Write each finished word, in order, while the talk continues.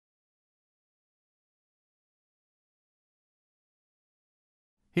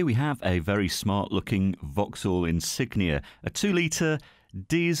Here we have a very smart looking Vauxhall Insignia, a 2-litre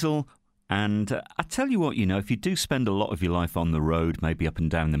diesel. And I tell you what, if you do spend a lot of your life on the road, maybe up and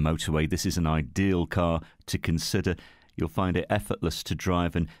down the motorway, this is an ideal car to consider. You'll find it effortless to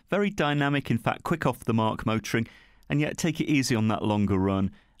drive and very dynamic, in fact, quick off the mark motoring, and yet take it easy on that longer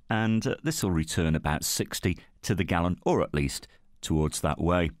run. And this will return about 60 to the gallon, or at least towards that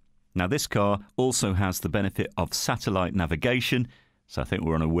way. Now, this car also has the benefit of satellite navigation, so I think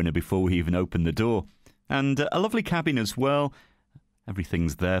we're on a winner before we even open the door. And a lovely cabin as well.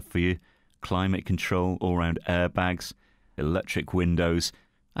 Everything's there for you. Climate control, all-round airbags, electric windows.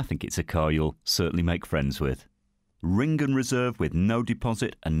 I think it's a car you'll certainly make friends with. Ring and reserve with no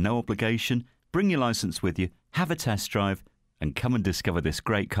deposit and no obligation. Bring your licence with you, have a test drive, and come and discover this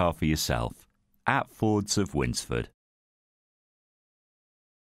great car for yourself at Fords of Winsford.